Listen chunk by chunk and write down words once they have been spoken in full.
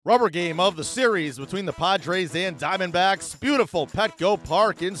Rubber game of the series between the Padres and Diamondbacks. Beautiful Petco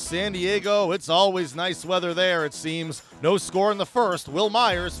Park in San Diego. It's always nice weather there, it seems. No score in the first. Will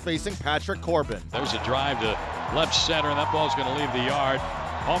Myers facing Patrick Corbin. There's a drive to left center, and that ball's going to leave the yard.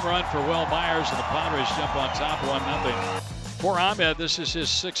 Home run for Will Myers, and the Padres jump on top 1-0. For Ahmed, this is his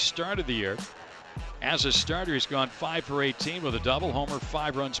sixth start of the year. As a starter, he's gone 5 for 18 with a double homer,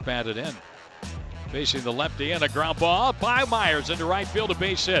 5 runs batted in. Facing the lefty, and a ground ball by Myers into right field, a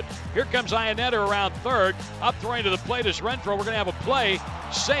base hit. Here comes Iannetta around third. Up throwing to the plate is Renfroe. We're going to have a play.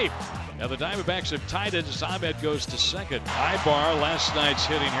 Safe. Now the Diamondbacks have tied it as Ahmed goes to second. Ibar, last night's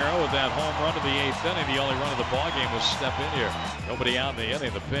hitting hero, with that home run in the 8th inning. The only run of the ball game was step in here. Nobody out in the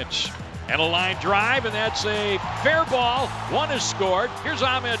inning. The pitch. And a line drive, and that's a fair ball. One is scored. Here's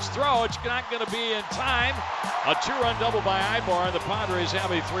Ahmed's throw. It's not going to be in time. A 2-run double by Ibar, and the Padres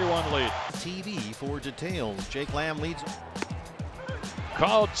have a 3-1 lead. TV for details. Jake Lamb leads.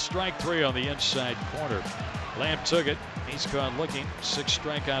 Called strike 3 on the inside corner. Lamb took it. He's gone looking. 6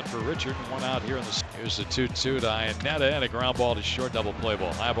 strikeout for Richard, and 1 out here in the. Here's the 2-2 to Iannetta, and a ground ball to short, double play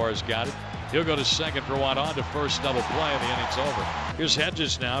ball. Ibar's got it. He'll go to second for 1 on to first, double play, and the inning's over. Here's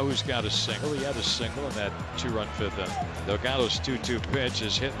Hedges now, who's got a single. He had a single in that 2-run 5th inning. Delgado's 2-2 pitch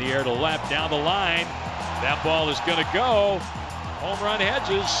is hit in the air to left, down the line. That ball is going to go. Home run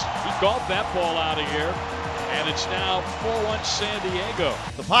Hedges. He golfed that ball out of here. And it's now 4-1 San Diego.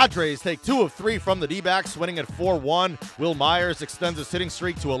 The Padres take 2 of 3 from the D-backs, winning at 4-1. Will Myers extends his hitting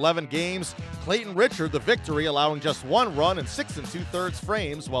streak to 11 games. Clayton Richard the victory, allowing just 1 run in 6 2/3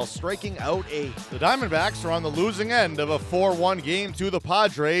 frames while striking out 8. The Diamondbacks are on the losing end of a 4-1 game to the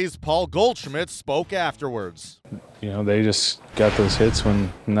Padres. Paul Goldschmidt spoke afterwards. You know, they just got those hits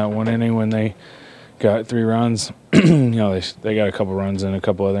in that one inning when they got 3 runs. You know, they got a couple runs in a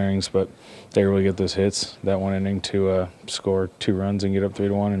couple other innings, but they really get those hits that one inning to score 2 runs and get up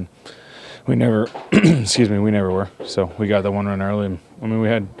 3-1, and we never, we never were. So we got the 1 run early. I mean, we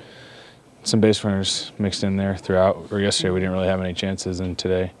had some base runners mixed in there throughout. Or yesterday, we didn't really have any chances, and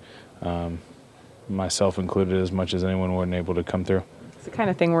today, myself included, as much as anyone wasn't able to come through. It's the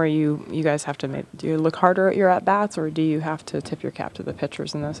kind of thing where you guys have to do you look harder at your at-bats, or do you have to tip your cap to the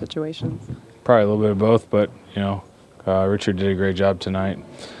pitchers in those situations? Probably a little bit of both, but, you know, Richard did a great job tonight.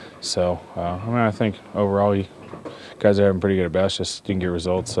 So, I mean, I think overall, guys are having pretty good at bats, just didn't get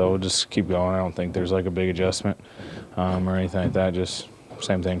results. So we'll just keep going. I don't think there's like a big adjustment or anything like that. Just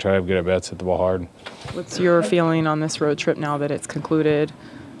same thing, try to have good at bats, hit the ball hard. What's your feeling on this road trip now that it's concluded,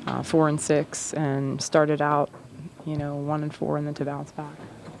 4-6, and started out, 1-4, and then to bounce back?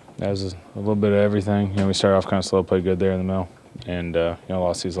 That was a little bit of everything. You know, we started off kind of slow, played good there in the middle, and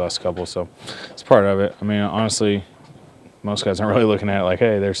lost these last couple. So it's part of it. I mean, honestly, most guys aren't really looking at it like,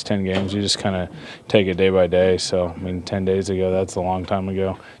 hey, there's 10 games. You just kind of take it day by day. So, I mean, 10 days ago, that's a long time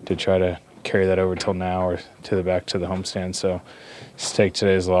ago to try to carry that over till now or back to the homestand. So just take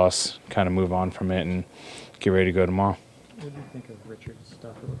today's loss, kind of move on from it, and get ready to go tomorrow. What do you think of Richard's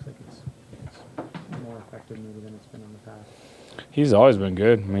stuff? It looks like it's more effective maybe than it's been in the past. He's always been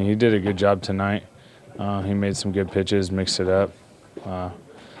good. I mean, he did a good job tonight. He made some good pitches, mixed it up.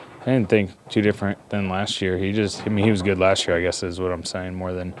 I didn't think too different than last year. He was good last year, I guess, is what I'm saying,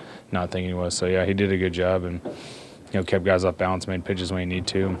 more than not thinking he was. So, yeah, he did a good job and, kept guys off balance, made pitches when he needed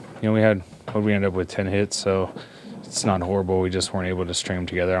to. We ended up with 10 hits, so it's not horrible. We just weren't able to string them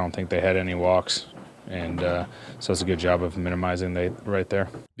together. I don't think they had any walks. And so it's a good job of minimizing right there.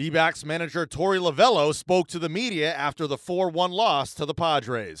 D-backs manager Torey Lovello spoke to the media after the 4-1 loss to the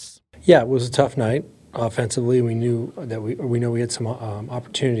Padres. Yeah, it was a tough night. Offensively, we knew that we know we had some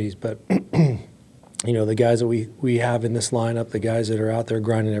opportunities, but the guys that we have in this lineup, the guys that are out there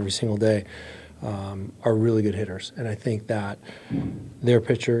grinding every single day, are really good hitters, and I think that their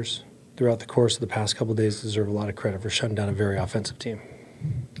pitchers throughout the course of the past couple of days deserve a lot of credit for shutting down a very offensive team.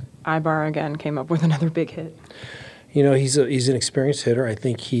 Ibar again came up with another big hit. He's an experienced hitter. I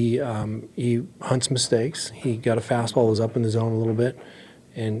think he hunts mistakes. He got a fastball that was up in the zone a little bit.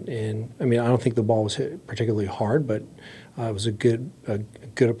 And I mean, I don't think the ball was hit particularly hard, but it was a good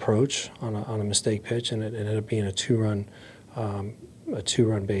approach on a mistake pitch, and it ended up being a 2-run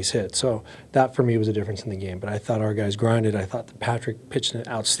base hit. So that for me was a difference in the game. But I thought our guys grinded. I thought that Patrick pitched an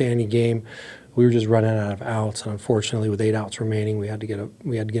outstanding game. We were just running out of outs, and unfortunately, with 8 outs remaining, we had to get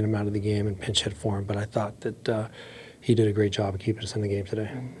him out of the game and pinch hit for him. But I thought that he did a great job of keeping us in the game today.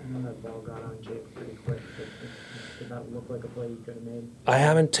 I know that ball got on Jake pretty quick. Did that look like a play you could have made? I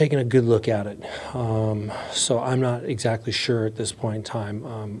haven't taken a good look at it, so I'm not exactly sure at this point in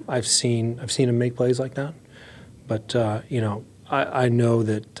time. I've seen him make plays like that, but I know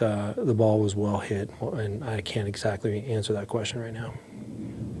that the ball was well hit, and I can't exactly answer that question right now.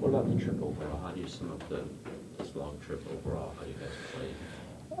 What about the trip overall? How do you sum up this long trip overall? How do you guys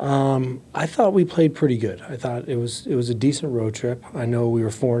play? I thought we played pretty good. I thought it was a decent road trip. I know we were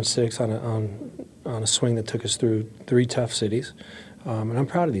 4-6 on a swing that took us through 3 tough cities, and I'm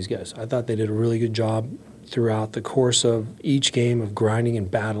proud of these guys. I thought they did a really good job throughout the course of each game of grinding and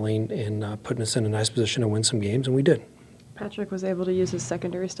battling and putting us in a nice position to win some games, and we did. Patrick was able to use his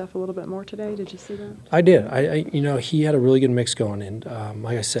secondary stuff a little bit more today. Did you see that? I did. He had a really good mix going, and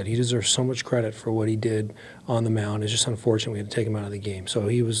like I said, he deserves so much credit for what he did on the mound. It's just unfortunate we had to take him out of the game. So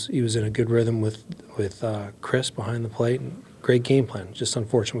he was in a good rhythm with Chris behind the plate. And great game plan. Just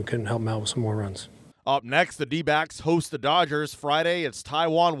unfortunate we couldn't help him out with some more runs. Up next, the D-backs host the Dodgers. Friday, it's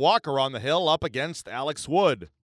Taijuan Walker on the hill up against Alex Wood.